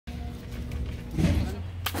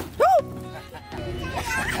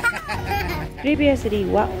Previously,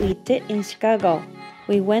 what we did in Chicago,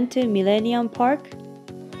 we went to Millennium Park,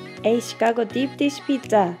 ate Chicago deep dish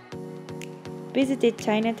pizza, visited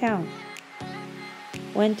Chinatown,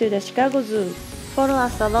 went to the Chicago Zoo. Follow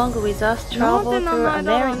us along with us travel through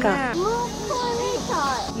America.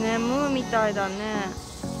 ね、ムーみたいだね。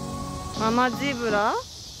ママジブラ？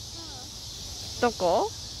どこ？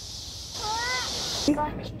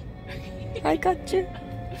 I got you.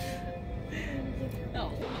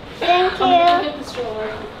 Thank you.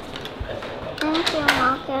 Thank you,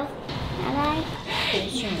 Marcus.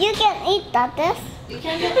 You can eat that.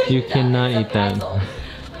 You cannot eat that.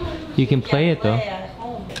 You can play it though.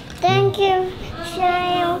 Thank you for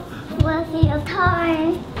sharing with your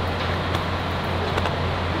time.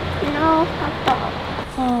 No hot dog.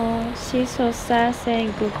 Oh, she's so sad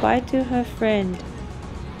saying goodbye to her friend.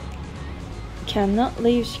 Cannot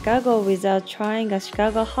leave Chicago without trying a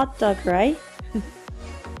Chicago hot dog, right?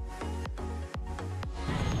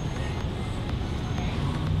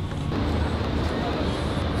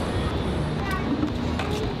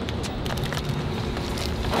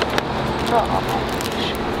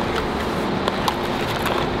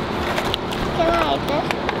 Can I eat this?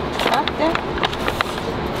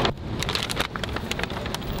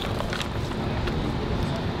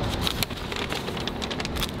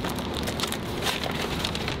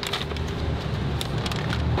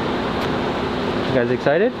 You guys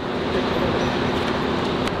excited?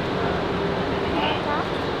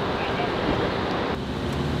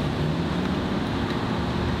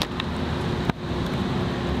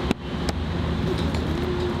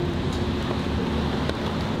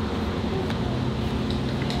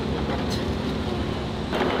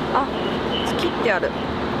 Ah, 切ってある。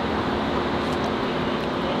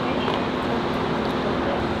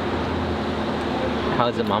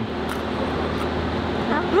How's it, Mom?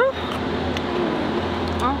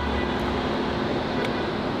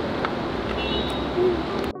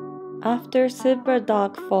 After Super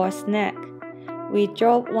Dog for a snack, we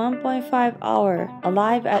drove 1.5 hours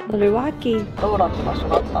alive at Milwaukee. ドーラって場所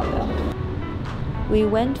があったんだよ。 We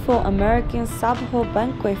went for American Subway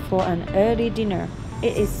banquet for an early dinner.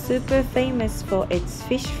 It is super famous for its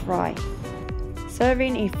fish fry,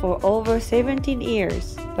 serving it for over 17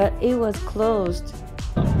 years, but it was closed.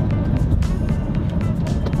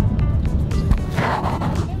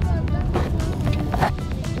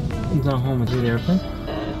 He's not home with you, the airplane.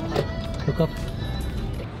 Look up.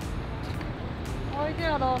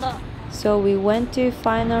 So we went to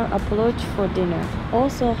final approach for dinner.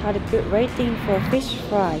 Also had a good rating for fish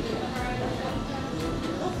fry.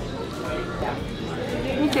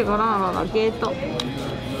 見てごらん、あらら、ゲート。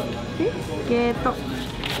ゲート。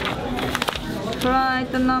フライ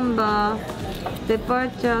トナンバー、デパ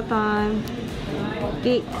ーチャータイム、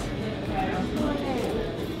ゲート。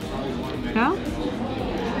Yeah?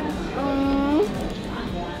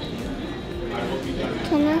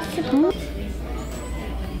 Can I suppose?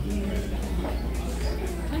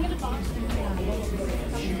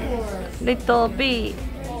 Little B。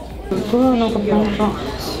すごいなんかパンパン。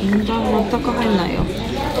心臓全く入んないよ。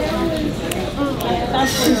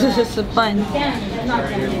酸っぱいね。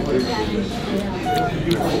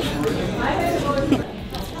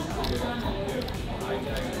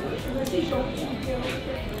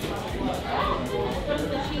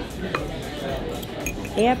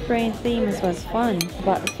Airplane themes was fun,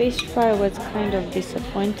 but fish fry was kind of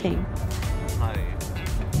disappointing.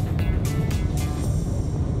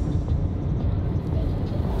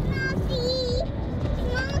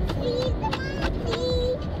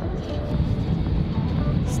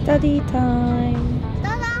 Study time.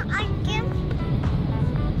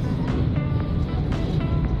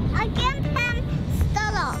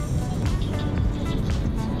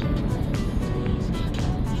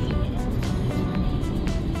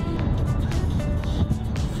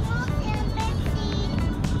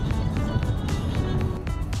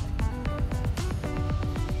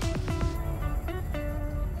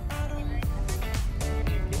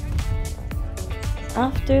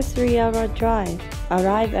 After 3-hour drive,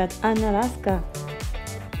 arrive at Alaska.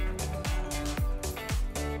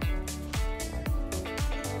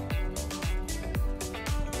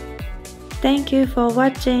 Thank you for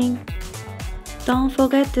watching. Don't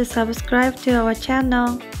forget to subscribe to our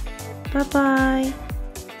channel. Bye bye.